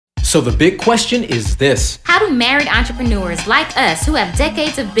So the big question is this. How do married entrepreneurs like us who have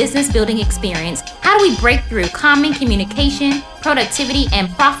decades of business building experience, how do we break through common communication, productivity, and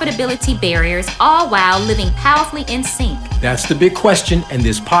profitability barriers, all while living powerfully in sync? That's the big question, and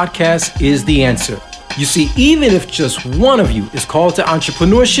this podcast is the answer. You see, even if just one of you is called to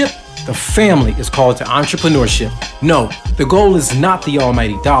entrepreneurship, the family is called to entrepreneurship. No, the goal is not the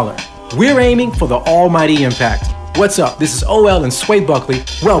almighty dollar. We're aiming for the almighty impact. What's up? This is OL and Sway Buckley.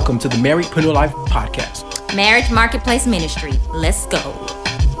 Welcome to the Marriedpreneur Life Podcast. Marriage Marketplace Ministry. Let's go.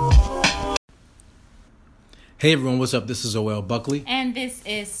 Hey everyone, what's up? This is OL Buckley. And this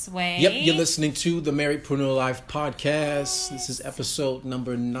is Sway. Yep, you're listening to the Marriedpreneur Life Podcast. This is episode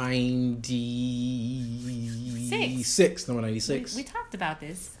number 96. Number 96. We talked about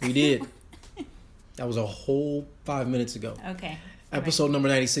this. We did. That was a whole 5 minutes ago. Okay. Episode number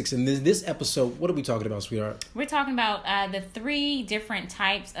 96. And this episode, what are we talking about, sweetheart? We're talking about the three different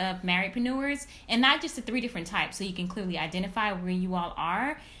types of marriedpreneurs, and not just the three different types, so you can clearly identify where you all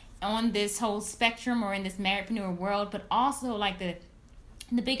are on this whole spectrum or in this marriedpreneur world, but also like the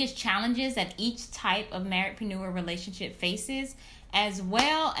biggest challenges that each type of marriedpreneur relationship faces, as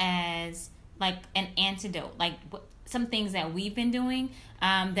well as like an antidote, like some things that we've been doing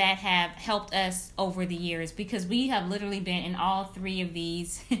that have helped us over the years, because we have literally been in all three of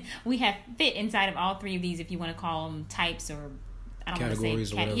these. We have fit inside of all three of these, if you want to call them types, or I don't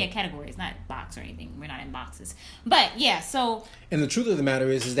categories, want to say categories, not box or anything. We're not in boxes, but yeah. So, and the truth of the matter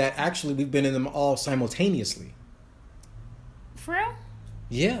is that actually we've been in them all simultaneously. For real?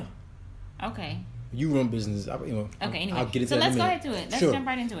 Yeah. Okay. You run business. Okay. Anyway, I'll get into so that let's in a go minute. ahead to it. Let's Sure. jump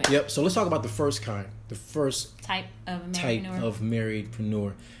right into it. Yep. So let's talk about the first kind, the first type of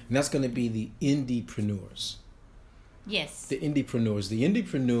marriedpreneur, and that's going to be the indiepreneurs. Yes. The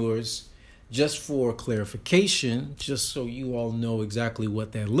indiepreneurs, just for clarification, just so you all know exactly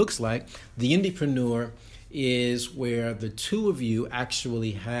what that looks like, the indiepreneur is where the two of you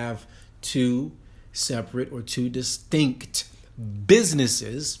actually have two separate or two distinct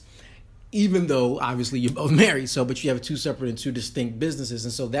businesses, even though obviously you're both married, but you have two separate and two distinct businesses,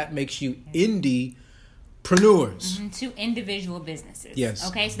 and so that makes you indiepreneurs. Mm-hmm. Two individual businesses. Yes.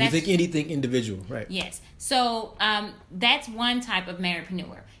 Okay. So that's, you think anything individual, right? Yes. So that's one type of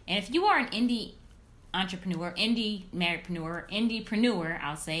marriedpreneur, and if you are an indie entrepreneur, indie marriedpreneur, indiepreneur,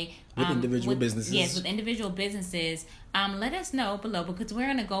 I'll say, with individual businesses. Yes, with individual businesses. Let us know below, because we're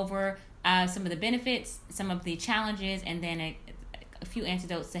going to go over some of the benefits, some of the challenges, and then a few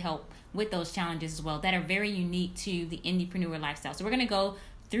antidotes to help with those challenges as well that are very unique to the indiepreneur lifestyle. So we're going to go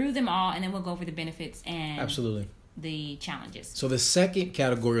through them all, and then we'll go over the benefits and absolutely the challenges. So the second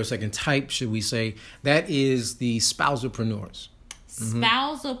category, or second type, should we say, that is the spousalpreneurs.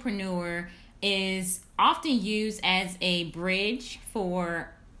 Spousalpreneur is often used as a bridge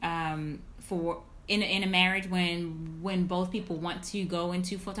for in a marriage when both people want to go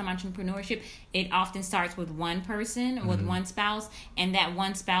into full-time entrepreneurship. It often starts with one person, with one spouse, and that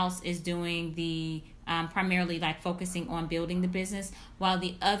one spouse is doing the primarily like focusing on building the business, while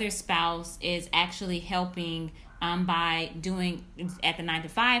the other spouse is actually helping by doing at the 9 to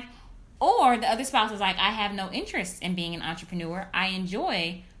 5, or the other spouse is like, I have no interest in being an entrepreneur. I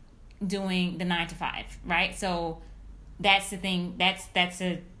enjoy doing the 9 to 5, right? So that's the thing. That's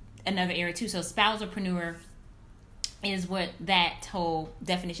another area too. So spousalpreneur is what that whole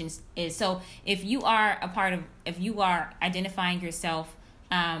definition is. So if you are identifying yourself,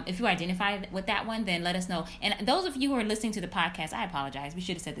 if you identify with that one, then let us know. And those of you who are listening to the podcast, I apologize. We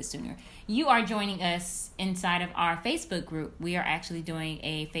should have said this sooner. You are joining us inside of our Facebook group. We are actually doing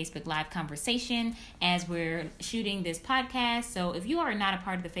a Facebook Live conversation as we're shooting this podcast. So if you are not a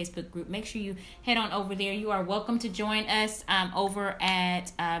part of the Facebook group, make sure you head on over there. You are welcome to join us over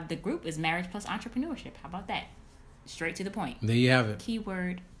at the group is Marriage Plus Entrepreneurship. How about that? Straight to the point. There you have it.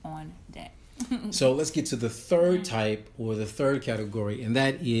 Keyword on that. So let's get to the third type, or the third category, and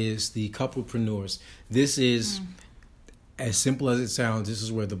that is the couplepreneurs. This is as simple as it sounds. This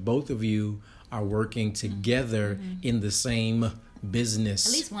is where the both of you are working together in the same business.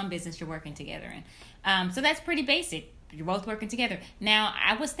 At least one business you're working together in. So that's pretty basic. You're both working together. Now,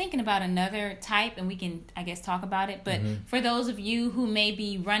 I was thinking about another type, and we can, I guess, talk about it. But for those of you who may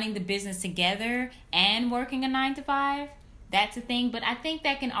be running the business together and working a 9 to 5, that's a thing. But I think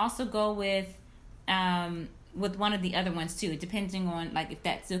that can also go with one of the other ones too, depending on like if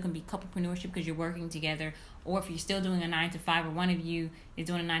that still can be couplepreneurship because you're working together, or if you're still doing a 9 to 5, or one of you is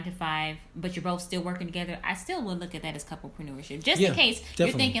doing a 9 to 5 but you're both still working together. I still would look at that as couplepreneurship, just in case you're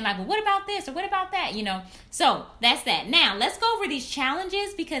thinking like, well, what about this or what about that, So that's that. Now let's go over these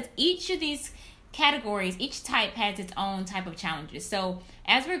challenges, because each of these categories, each type has its own type of challenges. So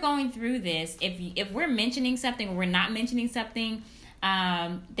as we're going through this, if we're mentioning something or we're not mentioning something,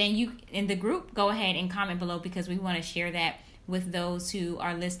 then you in the group, go ahead and comment below, because we want to share that with those who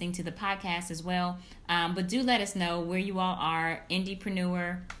are listening to the podcast as well. But do let us know where you all are: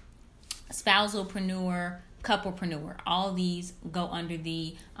 indiepreneur, spousalpreneur, couplepreneur. All these go under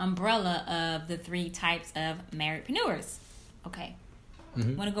the umbrella of the 3 types of marriedpreneurs. Okay.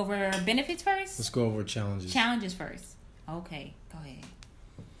 Want to go over benefits first? Let's go over challenges. Challenges first. Okay, go ahead.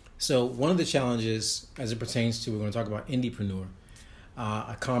 So one of the challenges, as it pertains to, we're going to talk about indiepreneur,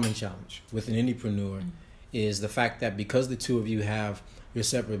 a common challenge with an indiepreneur is the fact that because the two of you have your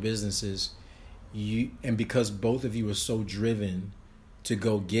separate businesses, and because both of you are so driven to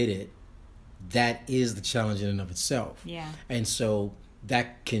go get it, that is the challenge in and of itself. Yeah. And so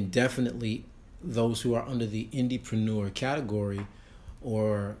that can definitely, those who are under the indiepreneur category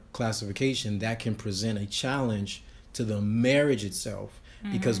or classification, that can present a challenge to the marriage itself,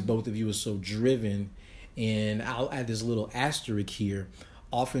 because both of you are so driven. And I'll add this little asterisk here.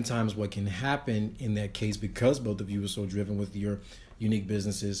 Oftentimes what can happen in that case, because both of you are so driven with your unique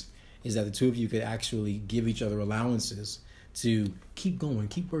businesses, is that the two of you could actually give each other allowances to keep going,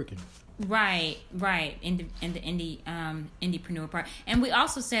 keep working. Right. In the indiepreneur part. And we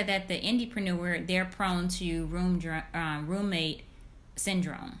also said that the indiepreneur, they're prone to roommate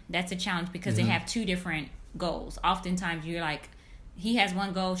syndrome. That's a challenge because they have 2 different goals. Oftentimes you're like, he has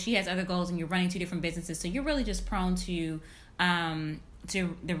one goal, she has other goals, and you're running 2 different businesses. So you're really just prone to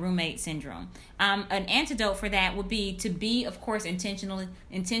the roommate syndrome. An antidote for that would be to be, of course, intentionally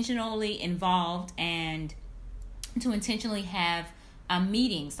involved, and to intentionally have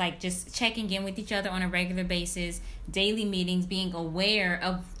meetings, like just checking in with each other on a regular basis, daily meetings, being aware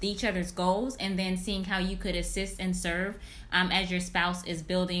of each other's goals, and then seeing how you could assist and serve as your spouse is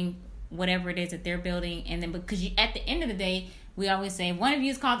building whatever it is that they're building. And then, because at the end of the day, we always say one of you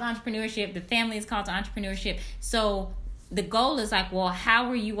is called to entrepreneurship, the family is called to entrepreneurship. So the goal is like, well, how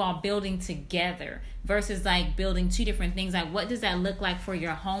are you all building together versus like building 2 different things? Like, what does that look like for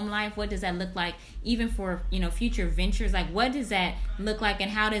your home life? What does that look like even for, future ventures? Like, what does that look like,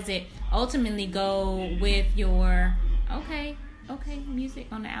 and how does it ultimately go with your, okay, music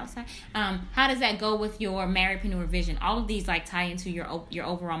on the outside. How does that go with your marriedpreneur vision? All of these like tie into your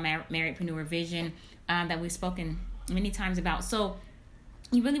overall marriedpreneur vision that we've spoken many times about. So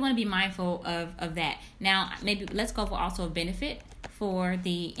you really want to be mindful of that. Now, maybe let's go for also a benefit for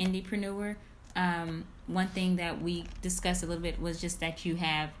the indiepreneur. One thing that we discussed a little bit was just that you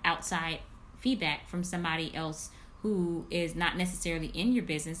have outside feedback from somebody else who is not necessarily in your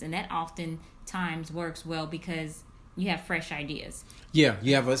business, and that oftentimes works well because you have fresh ideas. Yeah,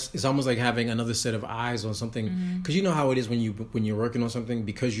 you have it's almost like having another set of eyes on something, because you know how it is when you're working on something,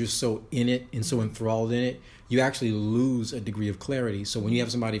 because you're so in it and so enthralled in it, you actually lose a degree of clarity. So when you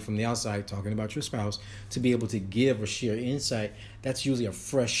have somebody from the outside talking about your spouse to be able to give or share insight, that's usually a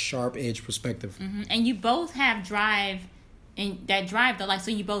fresh, sharp edge perspective. And you both have drive, and that drive though, like, so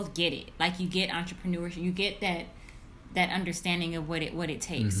you both get it. Like, you get entrepreneurship, you get that understanding of what it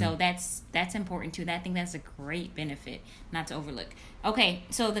takes. So that's important too. I think that's a great benefit not to overlook. Okay,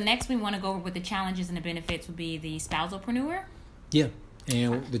 so the next we want to go over with the challenges and the benefits would be the spousalpreneur. Yeah,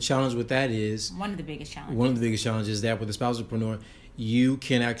 and the challenge with that is one of the biggest challenges is that with the spousalpreneur, you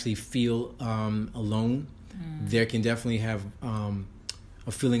can actually feel alone. There can definitely have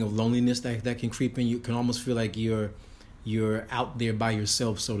a feeling of loneliness that can creep in. You can almost feel like you're out there by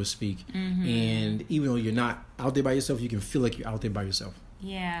yourself, so to speak. And even though you're not out there by yourself, you can feel like you're out there by yourself.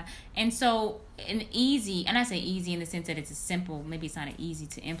 Yeah. And so and I say easy in the sense that it's a simple, maybe it's not easy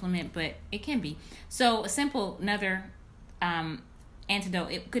to implement, but it can be. So another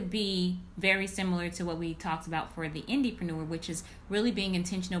antidote, it could be very similar to what we talked about for the indiepreneur, which is really being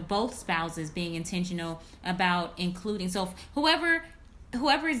intentional, both spouses being intentional about including. So whoever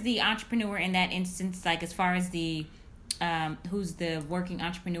is the entrepreneur in that instance, like as far as the who's the working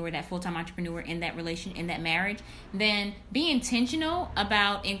entrepreneur, that full-time entrepreneur in that relation, in that marriage, then be intentional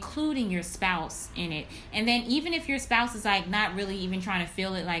about including your spouse in it. And then even if your spouse is like not really even trying to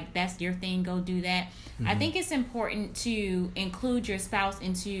feel it, like that's your thing, go do that. I think it's important to include your spouse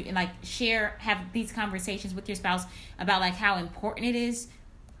into, and like have these conversations with your spouse about like how important it is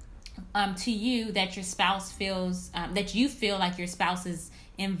to you that your spouse feels, that you feel like your spouse is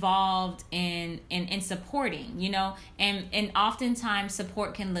involved in supporting, and oftentimes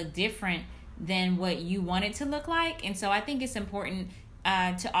support can look different than what you want it to look like. And so I think it's important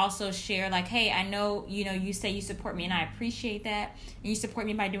to also share like, hey, I know, you say you support me and I appreciate that. And you support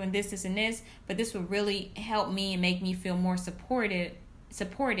me by doing this, this, and this, but this will really help me and make me feel more supported.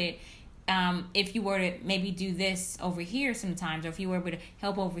 if you were to maybe do this over here sometimes, or if you were able to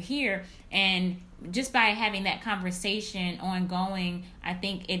help over here, and just by having that conversation ongoing, I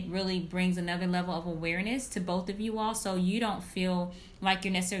think it really brings another level of awareness to both of you all, so you don't feel like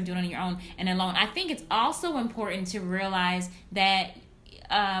you're necessarily doing it on your own and alone. I think it's also important to realize that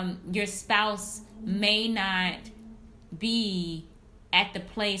your spouse may not be at the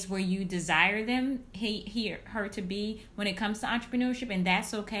place where you desire them, her to be when it comes to entrepreneurship, and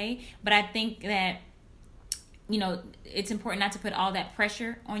that's okay. But I think that, it's important not to put all that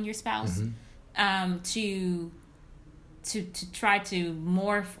pressure on your spouse, to try to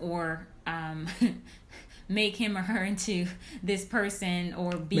morph or make him or her into this person,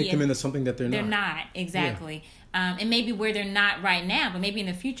 or make them into something that they're not. They're not, exactly. Yeah. And maybe where they're not right now, but maybe in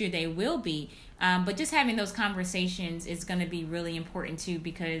the future they will be. But just having those conversations is going to be really important too,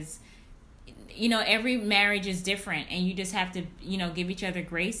 because, every marriage is different, and you just have to, give each other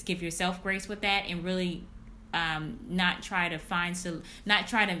grace, give yourself grace with that, and really not try to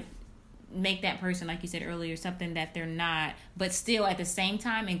make that person, like you said earlier, something that they're not, but still at the same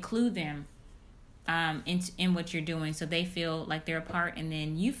time include them in what you're doing, so they feel like they're a part, and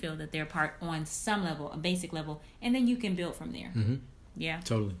then you feel that they're a part on some level, a basic level, and then you can build from there. Yeah,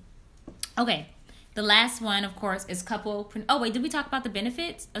 totally. Okay, the last one, of course, is couple. Oh wait, did we talk about the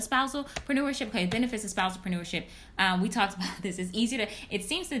benefits of spousalpreneurship? Okay, benefits of spousalpreneurship. We talked about this. It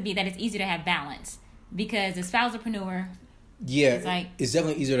seems to be that it's easier to have balance, because the spousalpreneur. Yeah, it's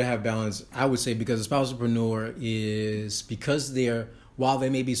definitely easier to have balance. I would say, because a spousalpreneur is, because while they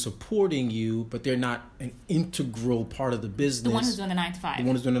may be supporting you, but they're not an integral part of the business. The one who's doing the 9 to 5. The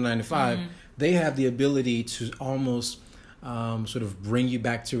one who's doing the 9 to 5. They have the ability to almost sort of bring you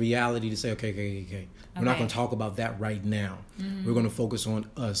back to reality, to say, okay. We're not going to talk about that right now. We're going to focus on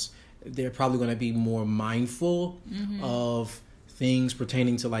us. They're probably going to be more mindful of things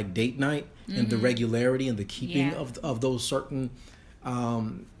pertaining to like date night and the regularity and the keeping of those certain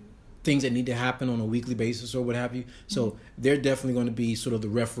things that need to happen on a weekly basis or what have you. So they're definitely going to be sort of the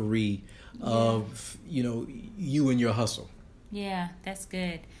referee of, you and your hustle. Yeah, that's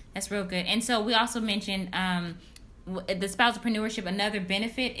good. That's real good. And so we also mentioned the spousalpreneurship, another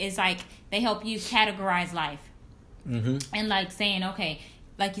benefit is like they help you categorize life. And like saying, okay,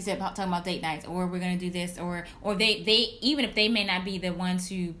 like you said, talking about date nights, or we're going to do this, or they even if they may not be the ones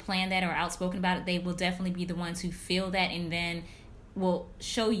who plan that or outspoken about it, they will definitely be the ones who feel that, and then will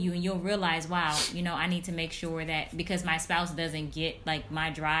show you, and you'll realize, wow, I need to make sure that, because my spouse doesn't get like my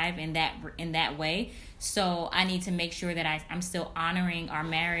drive in that way, so I need to make sure that I'm still honoring our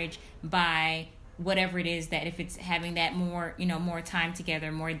marriage by whatever it is, that if it's having that more, more time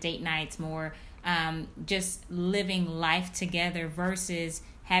together, more date nights, more just living life together, versus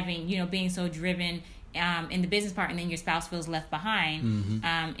having, being so driven in the business part, and then your spouse feels left behind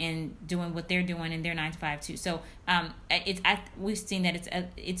in doing what they're doing in their 9 to 5 too. So we've seen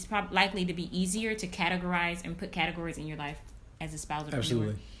that it's probably likely to be easier to categorize and put categories in your life as a spousalpreneur.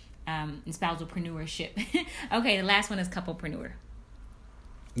 Absolutely. In spousalpreneurship. Okay, the last one is couplepreneur.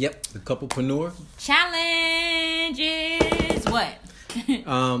 Yep, the couplepreneur. Challenge is what?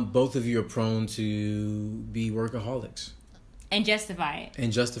 Both of you are prone to be workaholics. And justify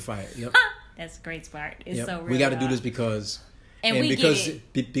it. Yep. That's a great part. It's so real. We got to do this because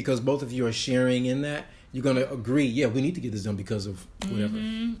because both of you are sharing in that, you're going to agree, we need to get this done because of whatever.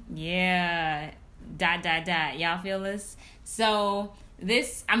 Yeah. ... Y'all feel this? So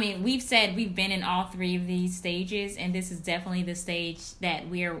this, we've said we've been in all three of these stages, and this is definitely the stage that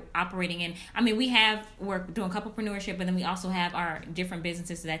we're operating in. We're doing couplepreneurship, but then we also have our different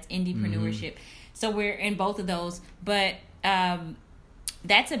businesses, so that's indiepreneurship. So we're in both of those, but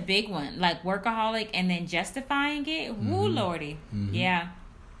that's a big one, like workaholic and then justifying it. Woo, Lordy. Yeah.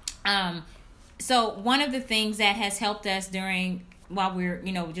 So one of the things that has helped us while we're,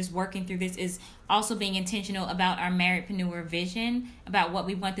 just working through this, is also being intentional about our marriedpreneur vision, about what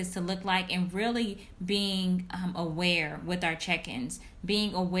we want this to look like, and really being aware with our check-ins,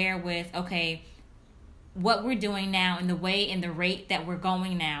 being aware with, okay, what we're doing now and the way and the rate that we're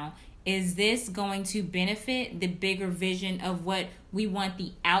going now, is this going to benefit the bigger vision of what we want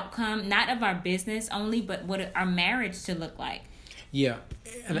the outcome, not of our business only, but what our marriage to look like? Yeah.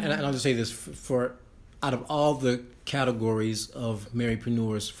 And I'll just say this, for out of all the categories of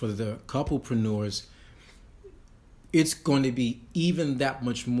marriedpreneurs, for the couplepreneurs, it's going to be even that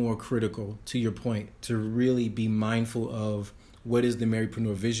much more critical, to your point, to really be mindful of what is the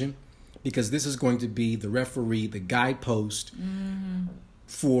marriedpreneur vision, because this is going to be the referee, the guidepost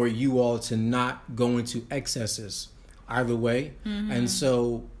for you all to not go into excesses either way. And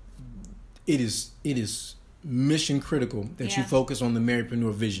so it is mission critical that you focus on the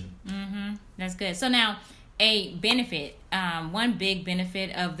Marriedpreneur vision. That's good. So now, a benefit, one big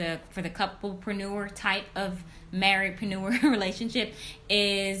benefit for the couplepreneur type of marriedpreneur relationship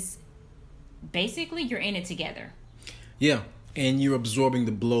is basically you're in it together. Yeah, and you're absorbing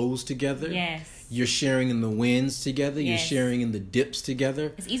the blows together. Yes. You're sharing in the wins together. Yes. You're sharing in the dips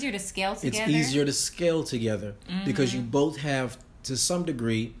together. It's easier to scale together. It's easier to scale together because you both have, to some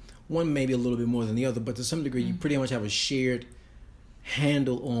degree, one maybe a little bit more than the other, but to some degree, you pretty much have a shared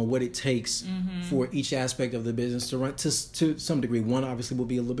handle on what it takes for each aspect of the business to run. To some degree, one obviously will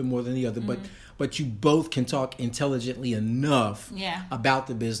be a little bit more than the other, but you both can talk intelligently enough about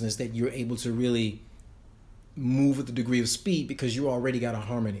the business that you're able to really move with a degree of speed because you already got a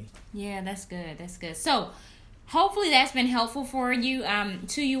harmony. Yeah, that's good. That's good. So hopefully that's been helpful for you,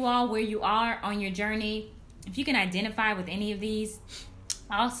 to you all, where you are on your journey. If you can identify with any of these,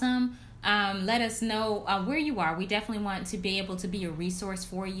 awesome. Let us know where you are. We definitely want to be able to be a resource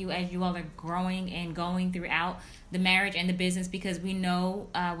for you as you all are growing and going throughout the marriage and the business, because we know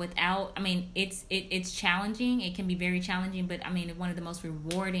it's challenging. It can be very challenging, but one of the most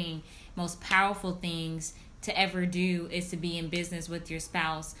rewarding, most powerful things to ever do is to be in business with your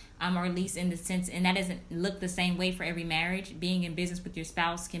spouse, or at least in the sense, and that doesn't look the same way for every marriage. Being in business with your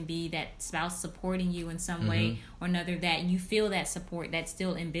spouse can be that spouse supporting you in some way or another, that you feel that support that's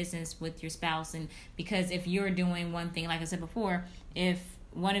still in business with your spouse. And because if you're doing one thing, like I said before, if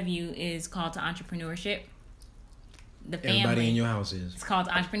one of you is called to entrepreneurship, the family, everybody in your house is. It's called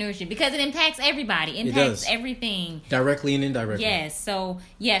entrepreneurship because it impacts everybody, impacts everything. Directly and indirectly. Yes. So,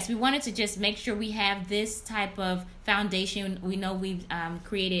 yes, we wanted to just make sure we have this type of foundation. We know we've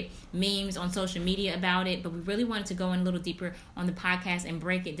created memes on social media about it, but we really wanted to go in a little deeper on the podcast and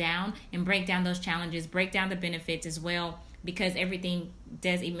break it down and break down those challenges, break down the benefits as well, because everything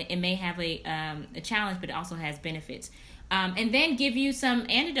does, it may have a challenge, but it also has benefits. And then give you some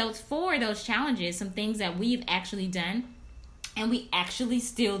antidotes for those challenges, some things that we've actually done and we actually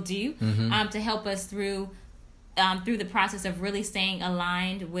still do to help us through the process of really staying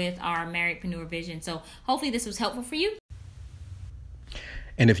aligned with our marriedpreneur vision. So hopefully this was helpful for you.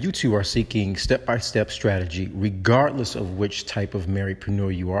 And if you too are seeking step-by-step strategy, regardless of which type of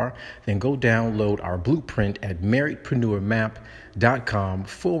marriedpreneur you are, then go download our blueprint at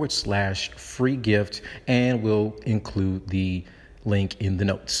marriedpreneurmap.com/free gift, and we'll include the link in the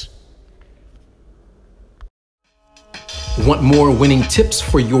notes. Want more winning tips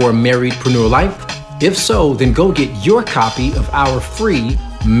for your marriedpreneur life? If so, then go get your copy of our free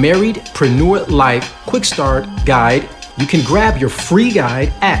Marriedpreneur Life Quick Start Guide. You can grab your free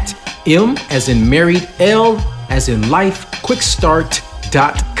guide at M as in married, L as in life,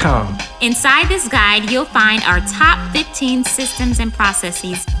 quickstart.com. Inside this guide, you'll find our top 15 systems and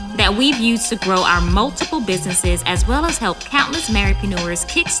processes that we've used to grow our multiple businesses, as well as help countless marriedpreneurs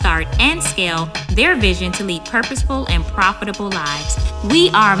kickstart and scale their vision to lead purposeful and profitable lives. We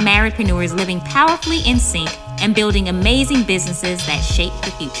are marriedpreneurs living powerfully in sync and building amazing businesses that shape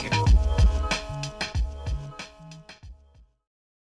the future.